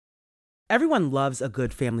Everyone loves a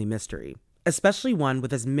good family mystery, especially one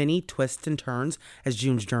with as many twists and turns as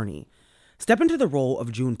June's journey. Step into the role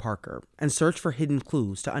of June Parker and search for hidden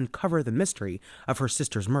clues to uncover the mystery of her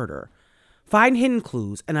sister's murder. Find hidden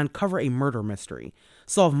clues and uncover a murder mystery.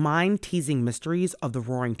 Solve mind-teasing mysteries of the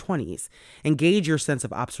Roaring Twenties. Engage your sense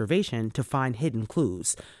of observation to find hidden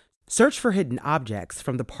clues. Search for hidden objects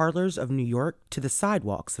from the parlors of New York to the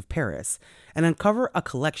sidewalks of Paris and uncover a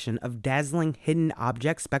collection of dazzling hidden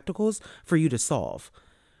object spectacles for you to solve.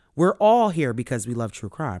 We're all here because we love true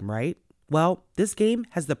crime, right? Well, this game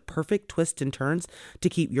has the perfect twists and turns to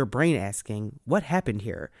keep your brain asking, what happened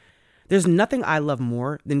here? There's nothing I love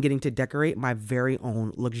more than getting to decorate my very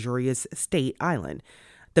own luxurious state island.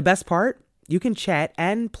 The best part? You can chat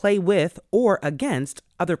and play with or against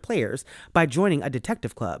other players by joining a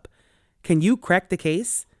detective club. Can you crack the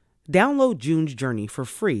case? Download June's Journey for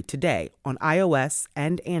free today on iOS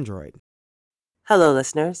and Android. Hello,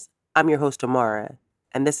 listeners. I'm your host, Amara,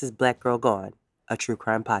 and this is Black Girl Gone, a true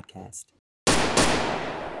crime podcast.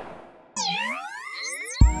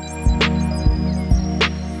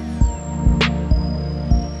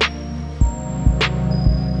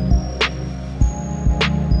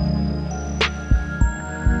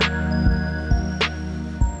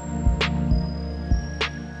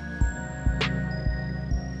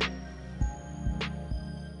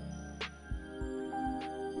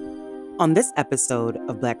 On this episode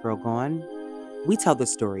of Black Girl Gone, we tell the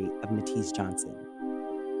story of Natise Johnson,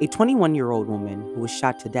 a 21-year-old woman who was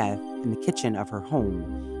shot to death in the kitchen of her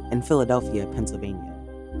home in Philadelphia, Pennsylvania.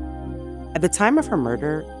 At the time of her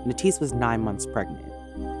murder, Natise was 9 months pregnant.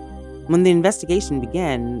 When the investigation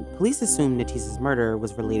began, police assumed Natise's murder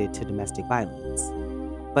was related to domestic violence,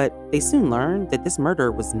 but they soon learned that this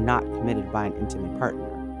murder was not committed by an intimate partner.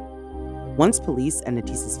 Once police and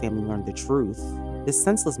Natise's family learned the truth, this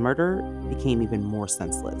senseless murder became even more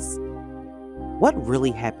senseless. What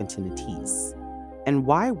really happened to Natise? And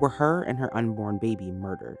why were her and her unborn baby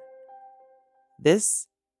murdered? This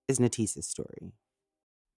is Natise's story.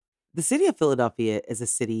 The city of Philadelphia is a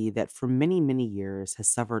city that for many, many years has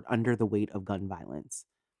suffered under the weight of gun violence.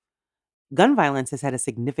 Gun violence has had a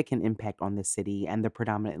significant impact on this city and the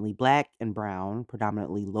predominantly Black and brown,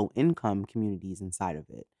 predominantly low-income communities inside of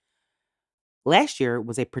it. Last year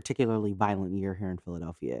was a particularly violent year here in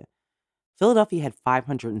Philadelphia. Philadelphia had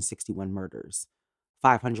 561 murders.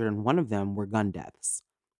 501 of them were gun deaths.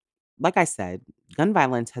 Like I said, gun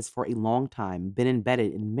violence has for a long time been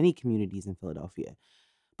embedded in many communities in Philadelphia.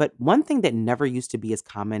 But one thing that never used to be as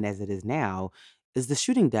common as it is now is the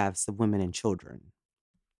shooting deaths of women and children.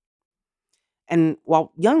 And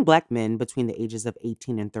while young Black men between the ages of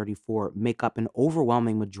 18 and 34 make up an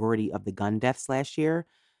overwhelming majority of the gun deaths last year,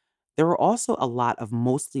 there were also a lot of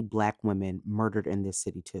mostly Black women murdered in this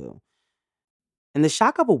city too. And the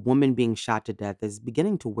shock of a woman being shot to death is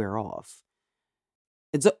beginning to wear off.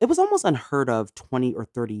 It was almost unheard of 20 or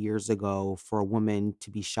 30 years ago for a woman to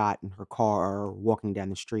be shot in her car or walking down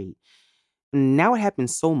the street. And now it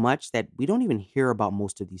happens so much that we don't even hear about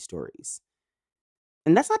most of these stories.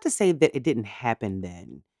 And that's not to say that it didn't happen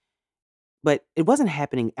then, but it wasn't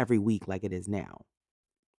happening every week like it is now.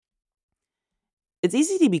 It's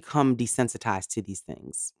easy to become desensitized to these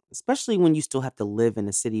things, especially when you still have to live in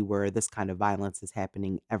a city where this kind of violence is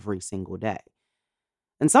happening every single day.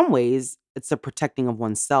 In some ways, it's a protecting of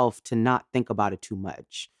oneself to not think about it too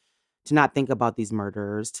much, to not think about these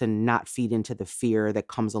murders, to not feed into the fear that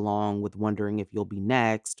comes along with wondering if you'll be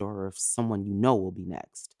next or if someone you know will be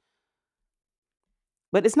next.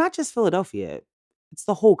 But it's not just Philadelphia, it's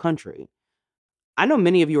the whole country. I know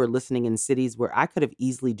many of you are listening in cities where I could have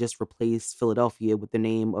easily just replaced Philadelphia with the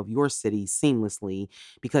name of your city seamlessly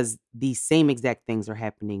because these same exact things are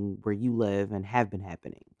happening where you live and have been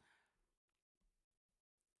happening.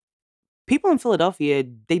 People in Philadelphia,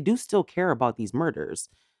 they do still care about these murders,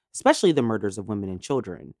 especially the murders of women and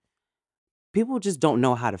children. People just don't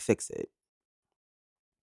know how to fix it.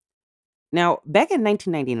 Now, back in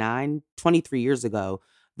 1999, 23 years ago,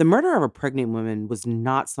 the murder of a pregnant woman was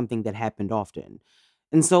not something that happened often.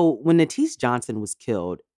 And so when Natise Johnson was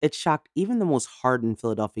killed, it shocked even the most hardened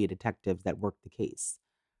Philadelphia detectives that worked the case.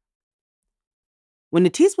 When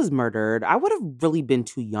Natise was murdered, I would have really been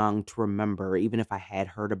too young to remember, even if I had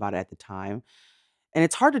heard about it at the time. And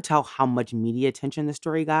it's hard to tell how much media attention the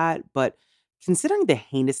story got, but considering the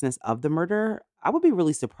heinousness of the murder, I would be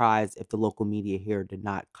really surprised if the local media here did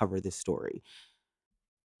not cover this story.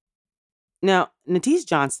 Now, Natise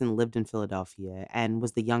Johnson lived in Philadelphia and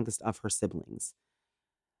was the youngest of her siblings.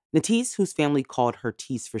 Natise, whose family called her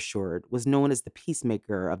Tease for short, was known as the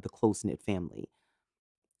peacemaker of the close-knit family.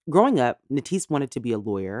 Growing up, Natise wanted to be a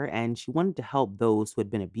lawyer and she wanted to help those who had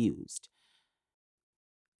been abused.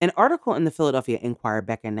 An article in the Philadelphia Inquirer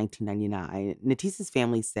back in 1999, Natise's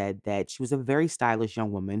family said that she was a very stylish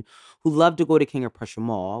young woman who loved to go to King of Prussia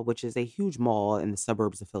Mall, which is a huge mall in the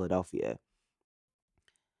suburbs of Philadelphia.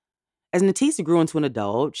 As Natise grew into an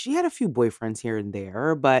adult, she had a few boyfriends here and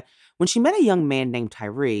there, but when she met a young man named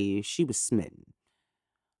Tyree, she was smitten.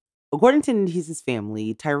 According to Natise's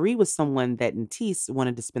family, Tyree was someone that Natise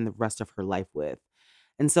wanted to spend the rest of her life with.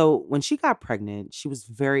 And so when she got pregnant, she was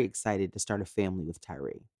very excited to start a family with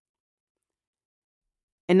Tyree.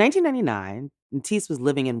 In 1999, Natise was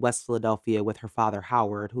living in West Philadelphia with her father,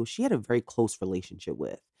 Howard, who she had a very close relationship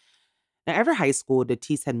with. Now, after high school,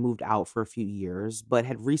 Natise had moved out for a few years, but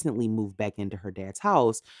had recently moved back into her dad's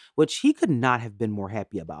house, which he could not have been more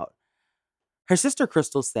happy about. Her sister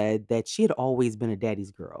Crystal said that she had always been a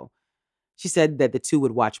daddy's girl. She said that the two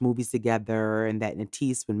would watch movies together and that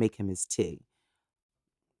Natise would make him his tea.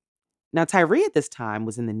 Now, Tyree at this time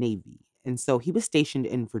was in the Navy, and so he was stationed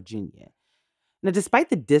in Virginia. Now, despite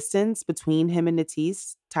the distance between him and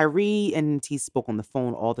Natise, Tyree and Natise spoke on the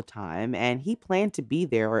phone all the time, and he planned to be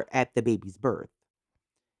there at the baby's birth.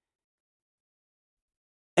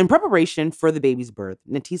 In preparation for the baby's birth,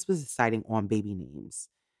 Natise was deciding on baby names.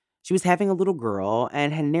 She was having a little girl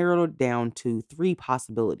and had narrowed it down to three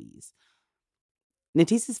possibilities.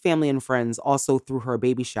 Natise's family and friends also threw her a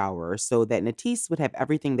baby shower so that Natise would have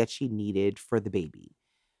everything that she needed for the baby.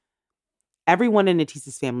 Everyone in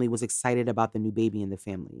Natise's family was excited about the new baby in the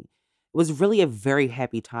family. It was really a very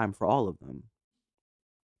happy time for all of them.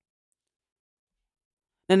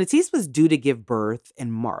 Now, Natise was due to give birth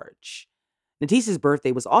in March. Natise's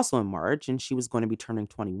birthday was also in March, and she was going to be turning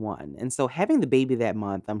 21. And so having the baby that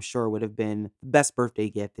month, I'm sure, would have been the best birthday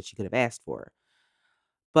gift that she could have asked for.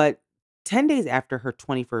 But 10 days after her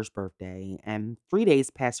 21st birthday and 3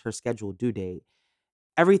 days past her scheduled due date,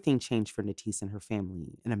 everything changed for Natise and her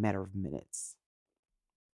family in a matter of minutes.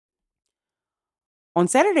 On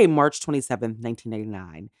Saturday, March 27th,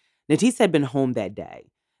 1999, Natise had been home that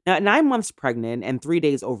day. Now, at 9 months pregnant and 3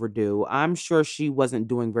 days overdue, I'm sure she wasn't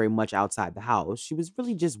doing very much outside the house. She was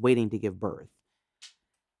really just waiting to give birth.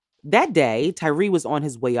 That day, Tyree was on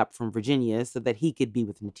his way up from Virginia so that he could be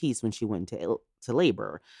with Natise when she went to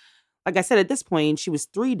labor. Like I said, at this point, she was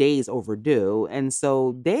 3 days overdue, and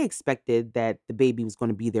so they expected that the baby was going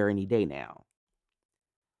to be there any day now.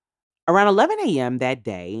 Around 11 a.m. that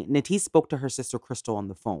day, Natise spoke to her sister Crystal on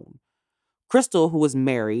the phone. Crystal, who was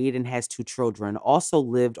married and has two children, also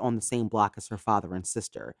lived on the same block as her father and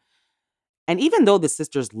sister. And even though the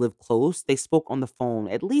sisters lived close, they spoke on the phone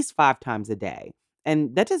at least 5 times a day.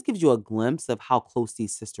 And that just gives you a glimpse of how close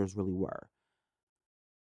these sisters really were.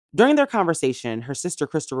 During their conversation, her sister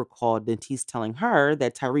Crystal recalled Natise telling her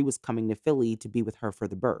that Tyree was coming to Philly to be with her for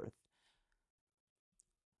the birth.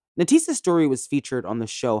 Natise's story was featured on the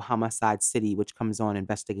show Homicide City, which comes on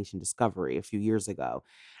Investigation Discovery a few years ago.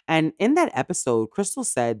 And in that episode, Crystal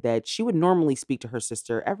said that she would normally speak to her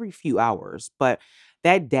sister every few hours, but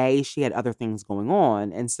that day she had other things going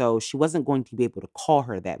on, and so she wasn't going to be able to call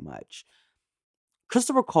her that much.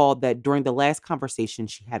 Crystal recalled that during the last conversation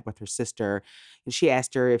she had with her sister, she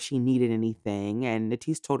asked her if she needed anything, and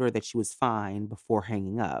Natise told her that she was fine before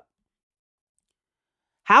hanging up.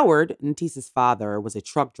 Howard, Natise's father, was a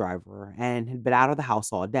truck driver and had been out of the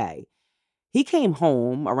house all day. He came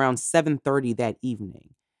home around 7:30 that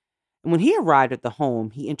evening. And when he arrived at the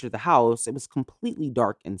home, he entered the house. It was completely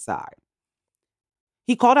dark inside.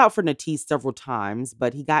 He called out for Natise several times,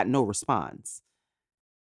 but he got no response.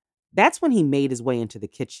 That's when he made his way into the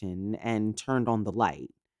kitchen and turned on the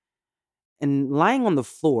light. And lying on the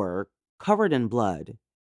floor, covered in blood,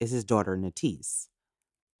 is his daughter Natise.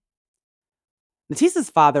 Natise's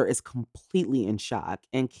father is completely in shock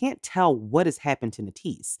and can't tell what has happened to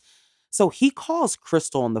Natise. So he calls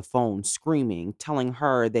Crystal on the phone, screaming, telling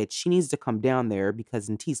her that she needs to come down there because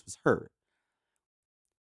Natise was hurt.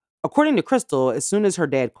 According to Crystal, as soon as her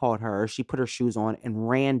dad called her, she put her shoes on and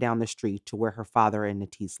ran down the street to where her father and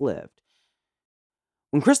Natise lived.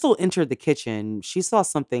 When Crystal entered the kitchen, she saw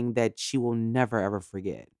something that she will never ever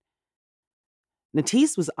forget.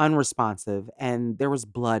 Natise was unresponsive and there was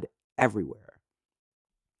blood everywhere.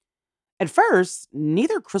 At first,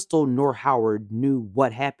 neither Crystal nor Howard knew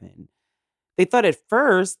what happened. They thought at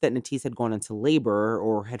first that Natise had gone into labor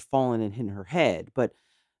or had fallen and hit her head, but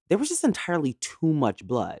there was just entirely too much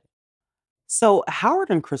blood. So Howard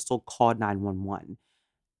and Crystal called 911.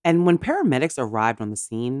 And when paramedics arrived on the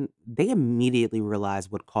scene, they immediately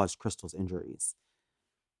realized what caused Crystal's injuries.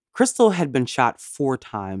 Crystal had been shot 4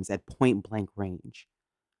 times at point blank range,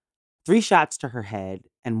 3 shots to her head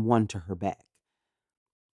and 1 to her back.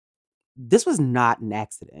 This was not an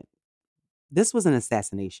accident. This was an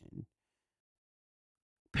assassination.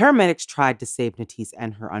 Paramedics tried to save Natise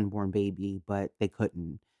and her unborn baby, but they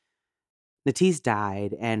couldn't. Natise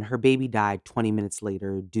died, and her baby died 20 minutes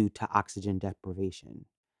later due to oxygen deprivation.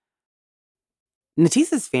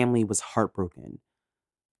 Natise's family was heartbroken.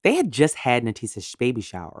 They had just had Natise's baby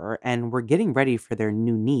shower and were getting ready for their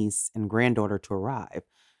new niece and granddaughter to arrive.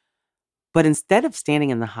 But instead of standing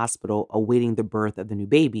in the hospital awaiting the birth of the new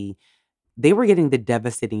baby, they were getting the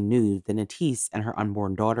devastating news that Natise and her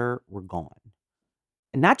unborn daughter were gone.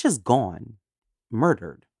 And not just gone,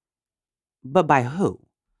 murdered. But by who?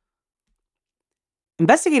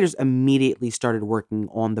 Investigators immediately started working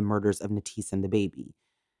on the murders of Natise and the baby.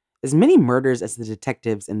 As many murders as the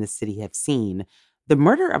detectives in the city have seen, the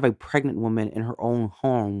murder of a pregnant woman in her own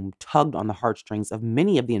home tugged on the heartstrings of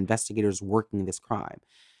many of the investigators working this crime.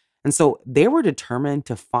 And so they were determined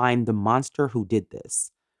to find the monster who did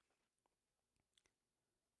this.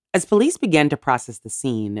 As police began to process the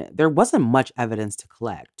scene, there wasn't much evidence to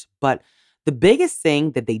collect, but the biggest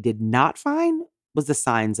thing that they did not find was the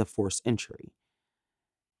signs of forced entry.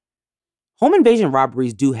 Home invasion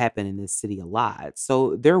robberies do happen in this city a lot,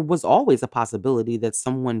 so there was always a possibility that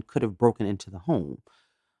someone could have broken into the home.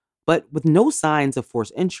 But with no signs of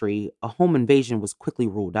forced entry, a home invasion was quickly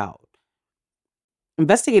ruled out.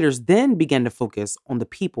 Investigators then began to focus on the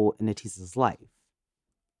people in Natise's life.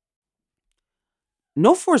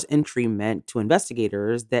 No forced entry meant to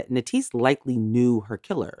investigators that Natise likely knew her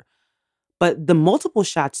killer, but the multiple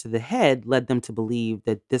shots to the head led them to believe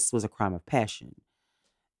that this was a crime of passion.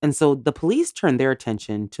 And so the police turned their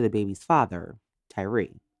attention to the baby's father,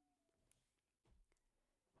 Tyree.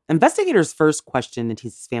 Investigators first questioned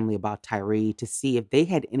Natise's family about Tyree to see if they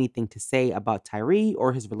had anything to say about Tyree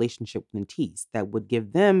or his relationship with Natise that would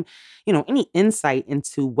give them, any insight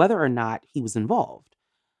into whether or not he was involved.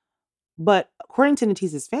 But according to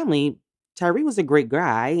Natise's family, Tyree was a great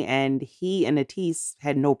guy and he and Natise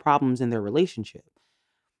had no problems in their relationship.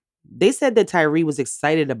 They said that Tyree was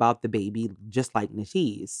excited about the baby, just like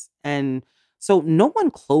Natise. And so no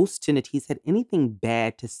one close to Natise had anything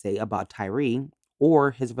bad to say about Tyree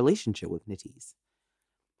or his relationship with Natise.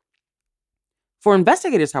 For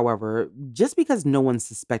investigators, however, just because no one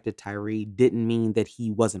suspected Tyree didn't mean that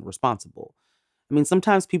he wasn't responsible. I mean,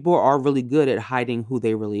 sometimes people are really good at hiding who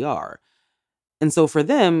they really are. And so for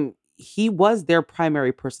them, he was their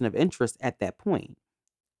primary person of interest at that point,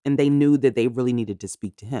 and they knew that they really needed to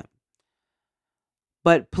speak to him.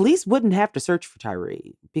 But police wouldn't have to search for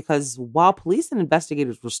Tyree because while police and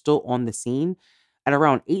investigators were still on the scene, at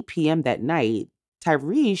around 8 p.m. that night,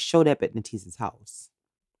 Tyree showed up at Natise's house.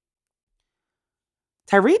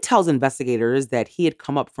 Tyree tells investigators that he had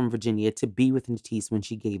come up from Virginia to be with Natise when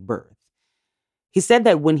she gave birth. He said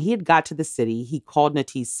that when he had got to the city, he called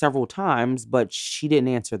Natise several times, but she didn't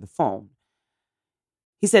answer the phone.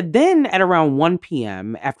 He said then at around 1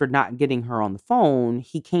 p.m., after not getting her on the phone,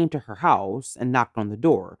 he came to her house and knocked on the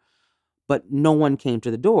door. But no one came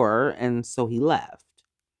to the door, and so he left.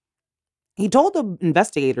 He told the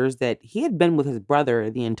investigators that he had been with his brother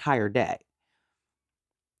the entire day.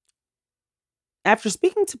 After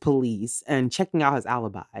speaking to police and checking out his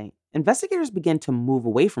alibi, investigators began to move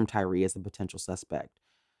away from Tyree as a potential suspect.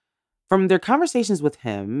 From their conversations with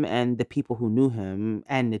him and the people who knew him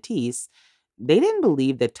and Natise, they didn't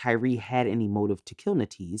believe that Tyree had any motive to kill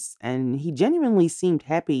Natise, and he genuinely seemed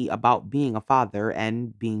happy about being a father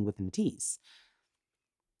and being with Natise.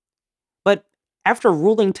 But after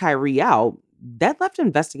ruling Tyree out, that left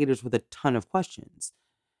investigators with a ton of questions.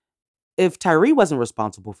 If Tyree wasn't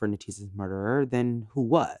responsible for Natise's murderer, then who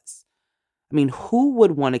was? I mean, who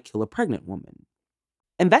would want to kill a pregnant woman?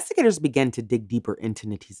 Investigators began to dig deeper into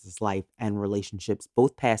Natise's life and relationships,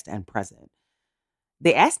 both past and present.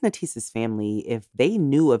 They asked Natise's family if they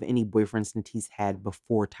knew of any boyfriends Natise had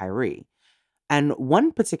before Tyree. And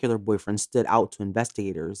one particular boyfriend stood out to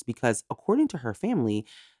investigators because, according to her family,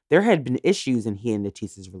 there had been issues in he and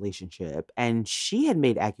Natise's relationship, and she had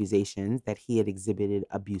made accusations that he had exhibited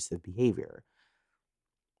abusive behavior.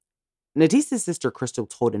 Natise's sister Crystal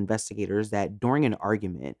told investigators that during an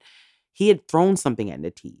argument, he had thrown something at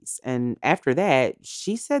Natise, and after that,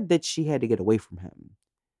 she said that she had to get away from him.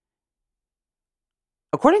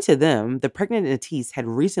 According to them, the pregnant Natise had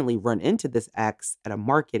recently run into this ex at a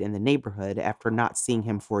market in the neighborhood after not seeing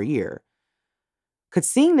him for a year. Could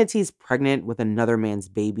seeing Natise pregnant with another man's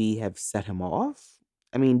baby have set him off?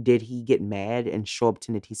 I mean, did he get mad and show up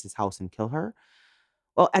to Natise's house and kill her?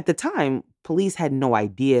 Well, at the time, police had no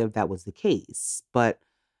idea if that was the case, but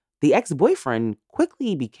the ex-boyfriend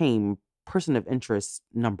quickly became person of interest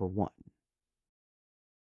number one.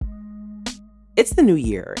 It's the new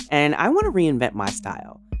year, and I want to reinvent my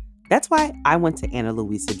style. That's why I went to Ana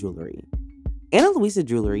Luisa Jewelry. Ana Luisa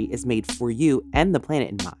jewelry is made for you and the planet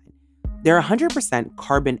in mind. They're 100%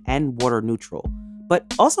 carbon and water neutral, but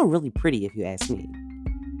also really pretty if you ask me.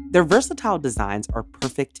 Their versatile designs are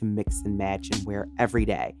perfect to mix and match and wear every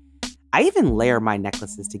day. I even layer my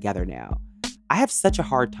necklaces together now. I have such a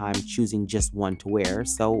hard time choosing just one to wear,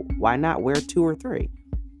 so why not wear two or three?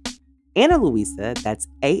 Ana Luisa, that's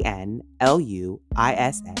Anluisa,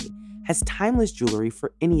 has timeless jewelry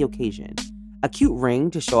for any occasion. A cute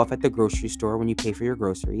ring to show off at the grocery store when you pay for your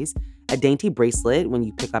groceries, a dainty bracelet when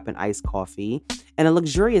you pick up an iced coffee, and a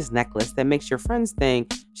luxurious necklace that makes your friends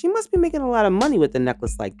think she must be making a lot of money with a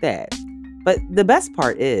necklace like that. But the best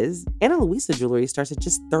part is, Ana Luisa jewelry starts at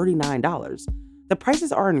just $39. The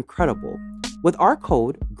prices are incredible. With our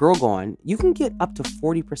code GIRLGONE, you can get up to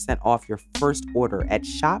 40% off your first order at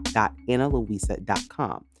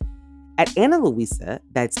shop.analuisa.com. At Ana Luisa,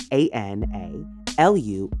 that's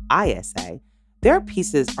Analuisa, their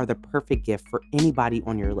pieces are the perfect gift for anybody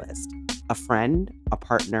on your list. A friend, a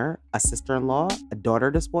partner, a sister-in-law, a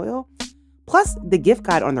daughter to spoil. Plus, the gift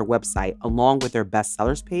guide on their website, along with their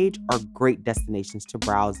bestsellers page, are great destinations to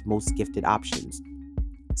browse most gifted options.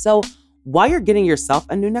 So, while you're getting yourself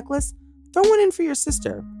a new necklace, throw one in for your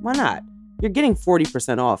sister. Why not? You're getting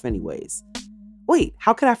 40% off anyways. Wait,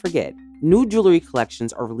 how could I forget? New jewelry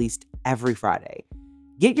collections are released every Friday.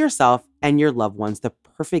 Get yourself and your loved ones the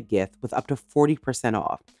perfect gift with up to 40%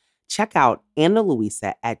 off. Check out Ana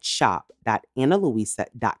Luisa at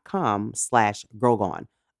shop.analuisa.com/girlgone.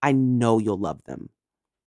 I know you'll love them.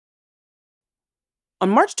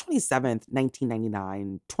 On March 27th,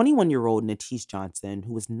 1999, 21-year-old Natise Johnson,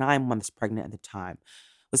 who was 9 months pregnant at the time,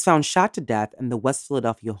 was found shot to death in the West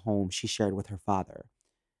Philadelphia home she shared with her father.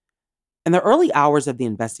 In the early hours of the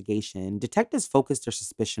investigation, detectives focused their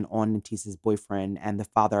suspicion on Natise's boyfriend and the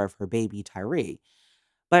father of her baby, Tyree.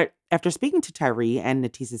 But after speaking to Tyree and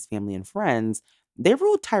Natise's family and friends, they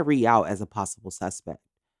ruled Tyree out as a possible suspect.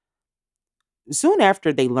 Soon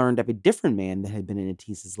after, they learned of a different man that had been in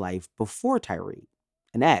Natise's life before Tyree,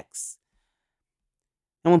 an ex.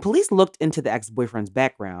 And when police looked into the ex-boyfriend's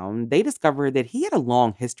background, they discovered that he had a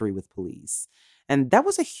long history with police, and that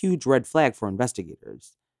was a huge red flag for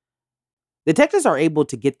investigators. Detectives are able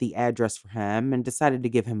to get the address for him and decided to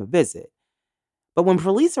give him a visit. But when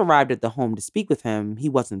police arrived at the home to speak with him, he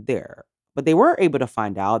wasn't there. But they were able to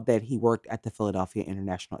find out that he worked at the Philadelphia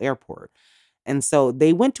International Airport, and so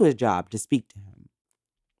they went to his job to speak to him.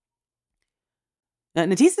 Now,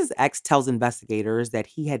 Natise's ex tells investigators that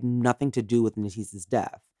he had nothing to do with Natise's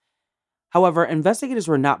death. However, investigators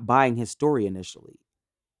were not buying his story initially.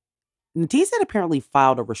 Natise had apparently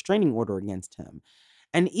filed a restraining order against him,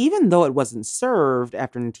 and even though it wasn't served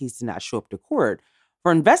after Natise did not show up to court,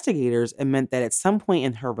 for investigators, it meant that at some point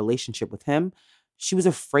in her relationship with him, she was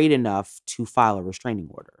afraid enough to file a restraining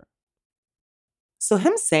order. So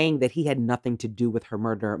him saying that he had nothing to do with her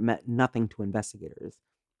murder meant nothing to investigators.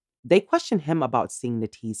 They questioned him about seeing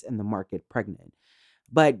Natise in the market pregnant,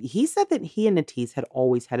 but he said that he and Natise had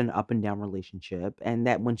always had an up and down relationship and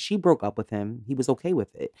that when she broke up with him, he was okay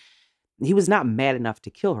with it. He was not mad enough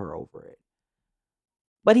to kill her over it.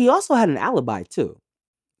 But he also had an alibi too.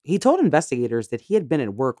 He told investigators that he had been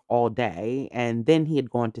at work all day and then he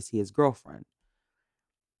had gone to see his girlfriend.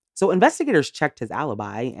 So investigators checked his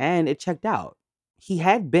alibi and it checked out. He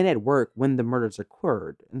had been at work when the murders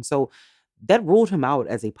occurred, and so that ruled him out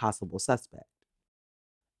as a possible suspect.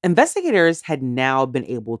 Investigators had now been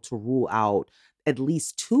able to rule out at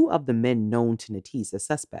least two of the men known to Natise as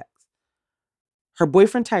suspects. Her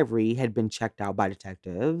boyfriend Tyree had been checked out by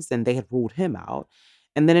detectives and they had ruled him out.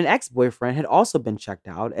 And then an ex-boyfriend had also been checked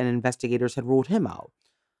out and investigators had ruled him out.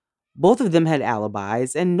 Both of them had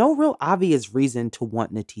alibis and no real obvious reason to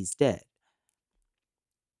want Natise dead.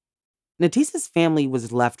 Natise's family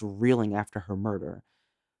was left reeling after her murder.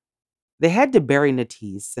 They had to bury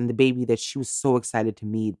Natise and the baby that she was so excited to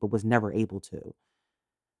meet but was never able to.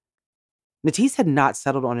 Natise had not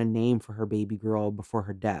settled on a name for her baby girl before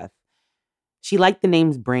her death. She liked the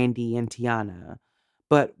names Brandy and Tiana,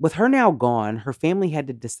 but with her now gone, her family had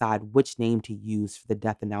to decide which name to use for the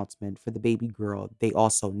death announcement for the baby girl they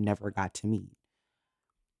also never got to meet.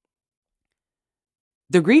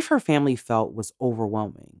 The grief her family felt was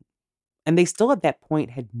overwhelming, and they still at that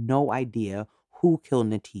point had no idea who killed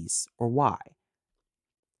Natise or why.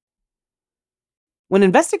 When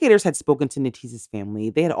investigators had spoken to Natise's family,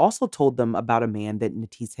 they had also told them about a man that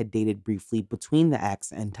Natise had dated briefly between the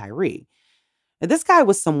ex and Tyree. Now, this guy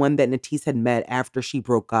was someone that Natise had met after she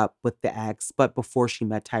broke up with the ex, but before she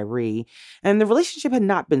met Tyree, and the relationship had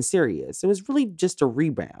not been serious. It was really just a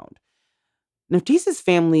rebound. Natise's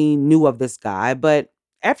family knew of this guy, but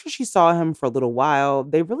after she saw him for a little while,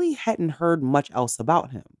 they really hadn't heard much else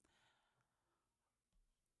about him.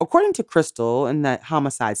 According to Crystal in that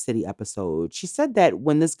Homicide City episode, she said that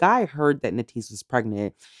when this guy heard that Natise was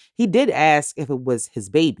pregnant, he did ask if it was his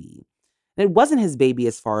baby. And it wasn't his baby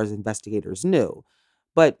as far as investigators knew,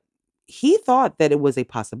 but he thought that it was a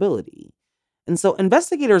possibility. And so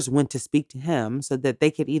investigators went to speak to him so that they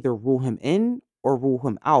could either rule him in or rule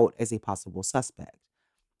him out as a possible suspect.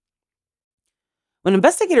 When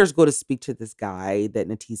investigators go to speak to this guy that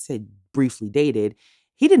Natise had briefly dated,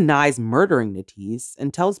 he denies murdering Natise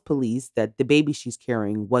and tells police that the baby she's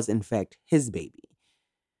carrying was, in fact, his baby.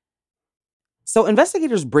 So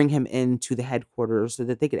investigators bring him into the headquarters so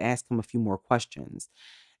that they could ask him a few more questions.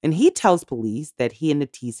 And he tells police that he and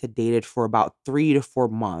Natise had dated for about 3 to 4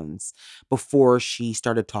 months before she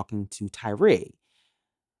started talking to Tyree.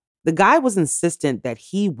 The guy was insistent that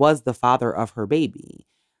he was the father of her baby,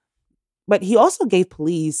 but he also gave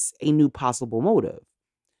police a new possible motive.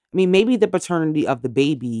 I mean, maybe the paternity of the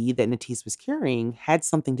baby that Natise was carrying had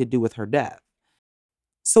something to do with her death.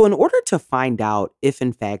 So, in order to find out if,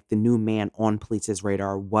 in fact, the new man on police's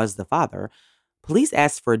radar was the father, police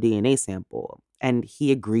asked for a DNA sample, and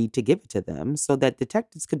he agreed to give it to them so that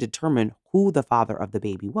detectives could determine who the father of the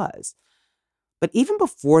baby was. But even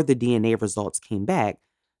before the DNA results came back,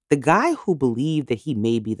 the guy who believed that he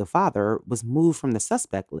may be the father was moved from the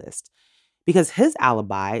suspect list because his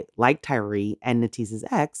alibi, like Tyree and Natise's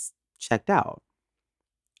ex, checked out.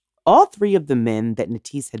 All three of the men that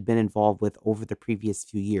Natise had been involved with over the previous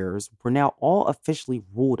few years were now all officially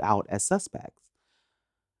ruled out as suspects.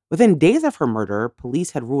 Within days of her murder,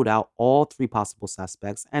 police had ruled out all three possible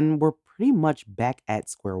suspects and were pretty much back at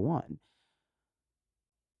square one.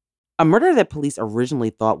 A murder that police originally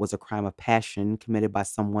thought was a crime of passion committed by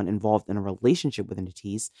someone involved in a relationship with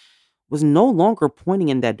Natise was no longer pointing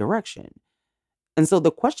in that direction. And so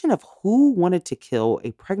the question of who wanted to kill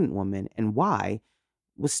a pregnant woman and why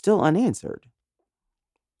was still unanswered.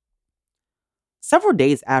 Several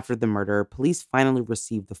days after the murder, police finally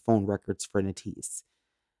received the phone records for Natise.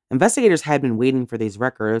 Investigators had been waiting for these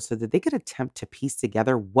records so that they could attempt to piece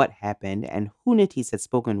together what happened and who Natise had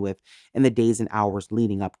spoken with in the days and hours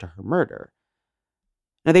leading up to her murder.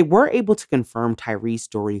 Now, they were able to confirm Tyree's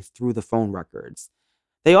story through the phone records.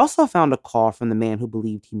 They also found a call from the man who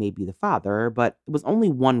believed he may be the father, but it was only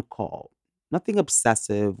one call, nothing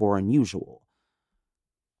obsessive or unusual.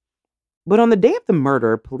 But on the day of the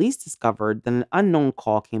murder, police discovered that an unknown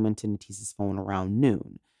call came into Natise's phone around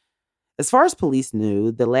noon. As far as police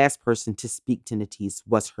knew, the last person to speak to Natise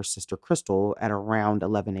was her sister Crystal at around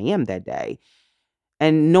 11 a.m. that day.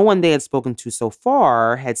 And no one they had spoken to so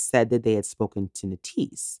far had said that they had spoken to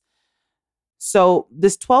Natise. So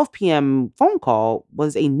this 12 p.m. phone call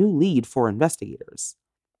was a new lead for investigators.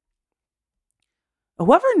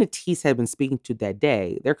 Whoever Natise had been speaking to that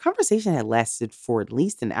day, their conversation had lasted for at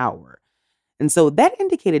least an hour. And so that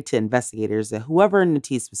indicated to investigators that whoever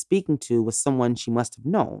Natise was speaking to was someone she must have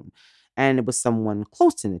known, and it was someone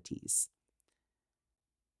close to Natise.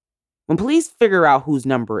 When police figure out whose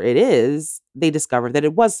number it is, they discover that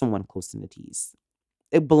it was someone close to Natise.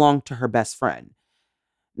 It belonged to her best friend.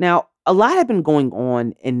 Now, a lot had been going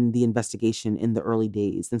on in the investigation in the early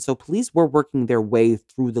days, and so police were working their way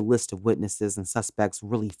through the list of witnesses and suspects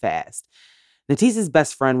really fast. Natise's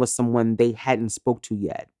best friend was someone they hadn't spoke to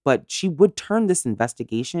yet, but she would turn this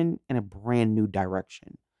investigation in a brand new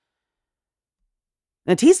direction.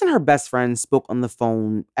 Natise and her best friend spoke on the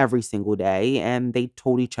phone every single day, and they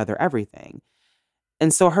told each other everything.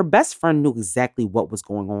 And so her best friend knew exactly what was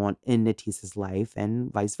going on in Natise's life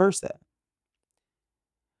and vice versa.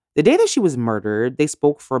 The day that she was murdered, they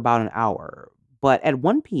spoke for about an hour, but at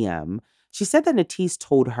 1 p.m., she said that Natise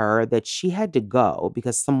told her that she had to go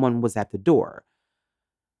because someone was at the door.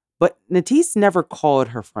 But Natise never called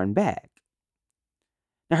her friend back.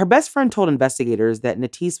 Now, her best friend told investigators that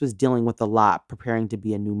Natise was dealing with a lot preparing to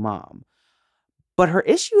be a new mom. But her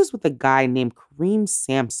issues with a guy named Kareem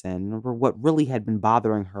Sampson were what really had been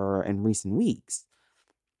bothering her in recent weeks.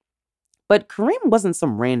 But Kareem wasn't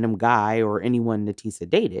some random guy or anyone Natise had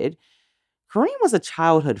dated. Kareem was a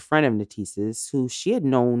childhood friend of Natise's who she had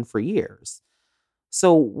known for years.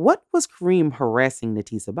 So what was Kareem harassing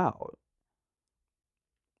Natise about?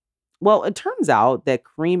 Well, it turns out that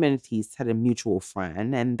Kareem and Natise had a mutual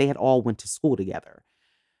friend and they had all went to school together.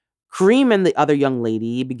 Kareem and the other young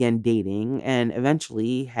lady began dating and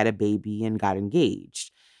eventually had a baby and got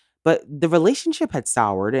engaged. But the relationship had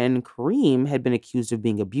soured and Kareem had been accused of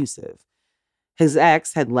being abusive. His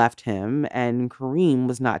ex had left him and Kareem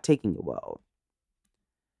was not taking it well.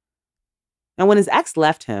 And when his ex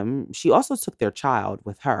left him, she also took their child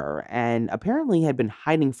with her and apparently had been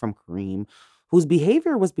hiding from Kareem, whose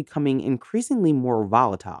behavior was becoming increasingly more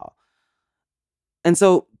volatile. And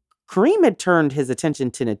so Kareem had turned his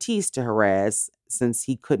attention to Natise to harass since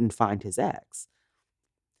he couldn't find his ex.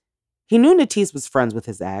 He knew Natise was friends with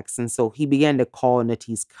his ex, and so he began to call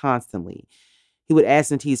Natise constantly. He would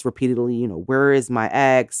ask Natise repeatedly, where is my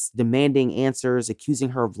ex, demanding answers, accusing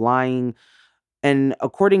her of lying. And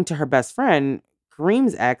according to her best friend,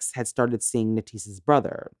 Kareem's ex had started seeing Natise's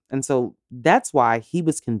brother. And so that's why he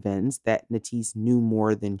was convinced that Natise knew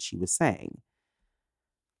more than she was saying.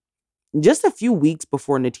 Just a few weeks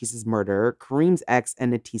before Natise's murder, Kareem's ex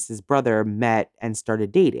and Natise's brother met and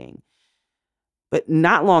started dating. But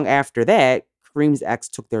not long after that, Kareem's ex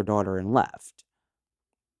took their daughter and left.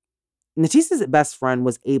 Natise's best friend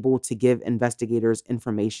was able to give investigators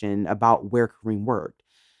information about where Kareem worked.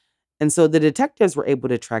 And so the detectives were able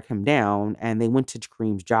to track him down and they went to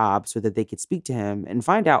Kareem's job so that they could speak to him and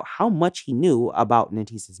find out how much he knew about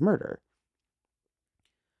Natise's murder.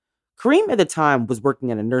 Kareem at the time was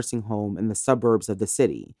working at a nursing home in the suburbs of the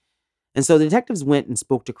city. And so the detectives went and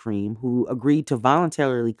spoke to Kareem, who agreed to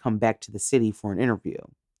voluntarily come back to the city for an interview.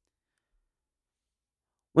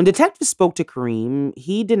 When detectives spoke to Kareem,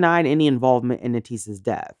 he denied any involvement in Natise's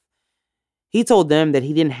death. He told them that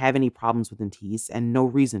he didn't have any problems with Natise and no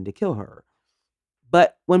reason to kill her.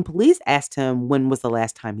 But when police asked him when was the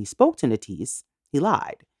last time he spoke to Natise, he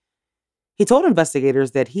lied. He told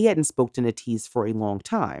investigators that he hadn't spoke to Natise for a long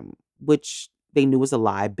time, which they knew was a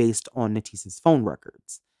lie based on Natise's phone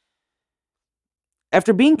records.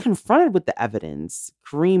 After being confronted with the evidence,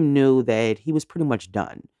 Kareem knew that he was pretty much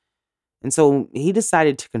done. And so he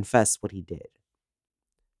decided to confess what he did.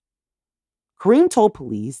 Kareem told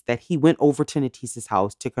police that he went over to Natise's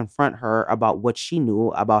house to confront her about what she knew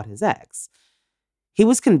about his ex. He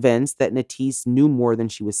was convinced that Natise knew more than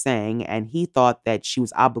she was saying, and he thought that she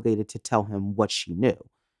was obligated to tell him what she knew.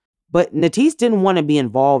 But Natise didn't want to be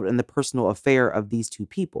involved in the personal affair of these two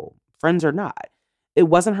people, friends or not. It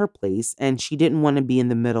wasn't her place, and she didn't want to be in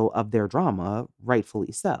the middle of their drama,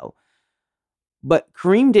 rightfully so. But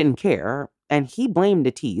Kareem didn't care, and he blamed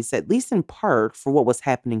Natise, at least in part, for what was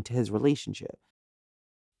happening to his relationship.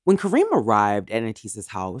 When Kareem arrived at Natise's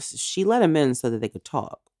house, she let him in so that they could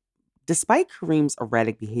talk. Despite Kareem's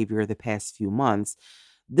erratic behavior the past few months,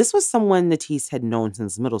 this was someone Natise had known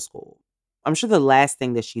since middle school. I'm sure the last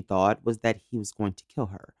thing that she thought was that he was going to kill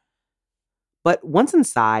her. But once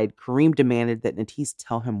inside, Kareem demanded that Natise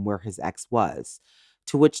tell him where his ex was,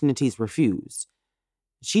 to which Natise refused.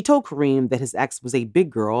 She told Kareem that his ex was a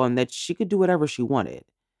big girl and that she could do whatever she wanted.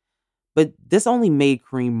 But this only made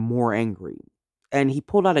Kareem more angry, and he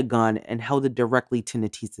pulled out a gun and held it directly to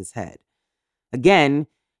Natise's head. Again,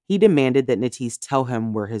 he demanded that Natise tell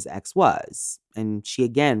him where his ex was, and she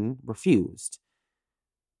again refused.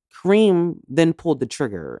 Kareem then pulled the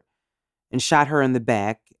trigger and shot her in the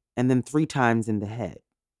back and then 3 times in the head,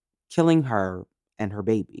 killing her and her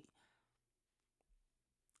baby.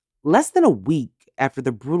 Less than a week after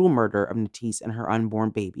the brutal murder of Natise and her unborn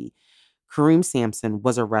baby, Kareem Sampson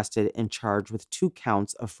was arrested and charged with 2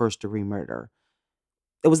 counts of first-degree murder.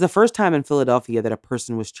 It was the first time in Philadelphia that a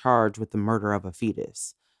person was charged with the murder of a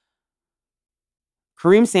fetus.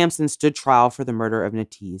 Kareem Sampson stood trial for the murder of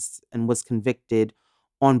Natise and was convicted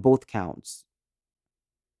on both counts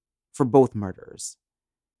for both murders.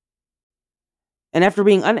 And after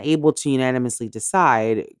being unable to unanimously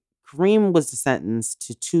decide, Kareem was sentenced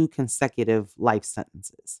to 2 consecutive life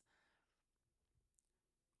sentences.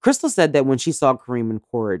 Crystal said that when she saw Kareem in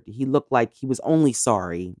court, he looked like he was only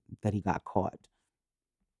sorry that he got caught.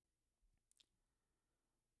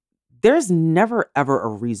 There's never ever a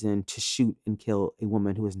reason to shoot and kill a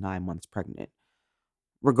woman who is 9 months pregnant.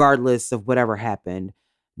 Regardless of whatever happened,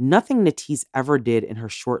 nothing Natise ever did in her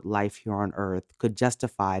short life here on Earth could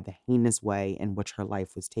justify the heinous way in which her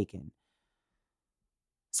life was taken.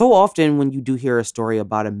 So often, when you do hear a story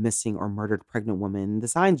about a missing or murdered pregnant woman, the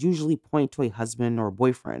signs usually point to a husband or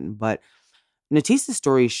boyfriend, but Natise's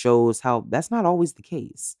story shows how that's not always the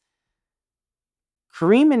case.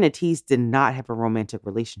 Kareem and Natise did not have a romantic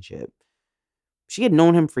relationship. She had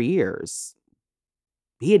known him for years.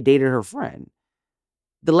 He had dated her friend.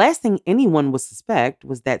 The last thing anyone would suspect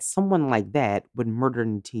was that someone like that would murder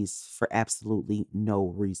Natise for absolutely no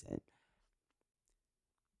reason.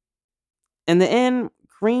 In the end,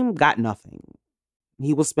 Kareem got nothing.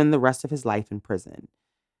 He will spend the rest of his life in prison.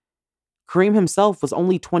 Kareem himself was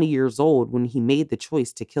only 20 years old when he made the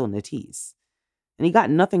choice to kill Natise, and he got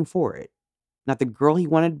nothing for it. Not the girl he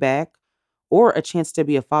wanted back, or a chance to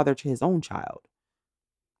be a father to his own child.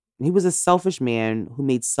 He was a selfish man who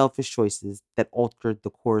made selfish choices that altered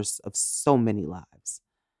the course of so many lives.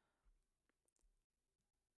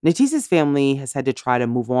 Natise's family has had to try to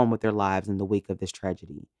move on with their lives in the wake of this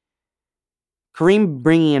tragedy. Kareem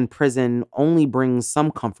bringing in prison only brings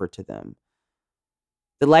some comfort to them.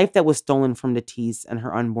 The life that was stolen from Natise and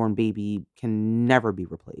her unborn baby can never be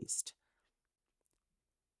replaced.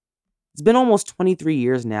 It's been almost 23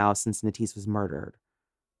 years now since Natise was murdered.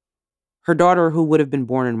 Her daughter, who would have been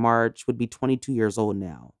born in March, would be 22 years old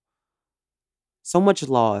now. So much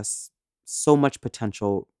loss, so much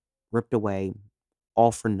potential ripped away,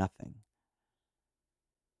 all for nothing.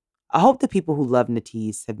 I hope the people who love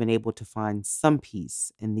Natise have been able to find some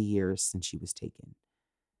peace in the years since she was taken.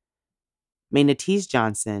 May Natise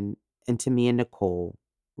Johnson and Tamia Nicole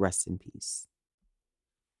rest in peace.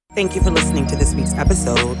 Thank you for listening to this week's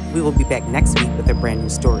episode. We will be back next week with a brand new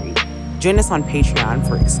story. Join us on Patreon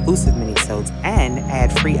for exclusive minisodes and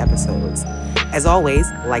ad-free episodes. As always,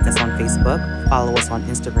 like us on Facebook, follow us on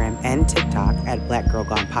Instagram and TikTok at Black Girl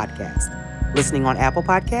Gone Podcast. Listening on Apple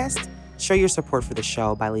Podcasts? Show your support for the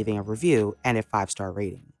show by leaving a review and a 5-star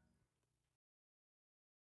rating.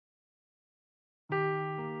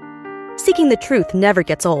 Seeking the truth never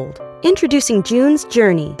gets old. Introducing June's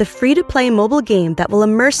Journey, the free-to-play mobile game that will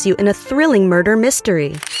immerse you in a thrilling murder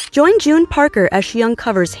mystery. Join June Parker as she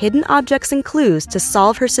uncovers hidden objects and clues to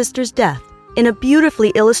solve her sister's death in a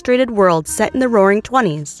beautifully illustrated world set in the Roaring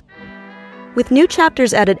 '20s. With new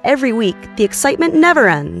chapters added every week, the excitement never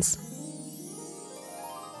ends.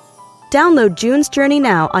 Download June's Journey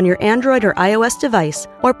now on your Android or iOS device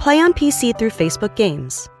or play on PC through Facebook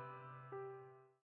Games.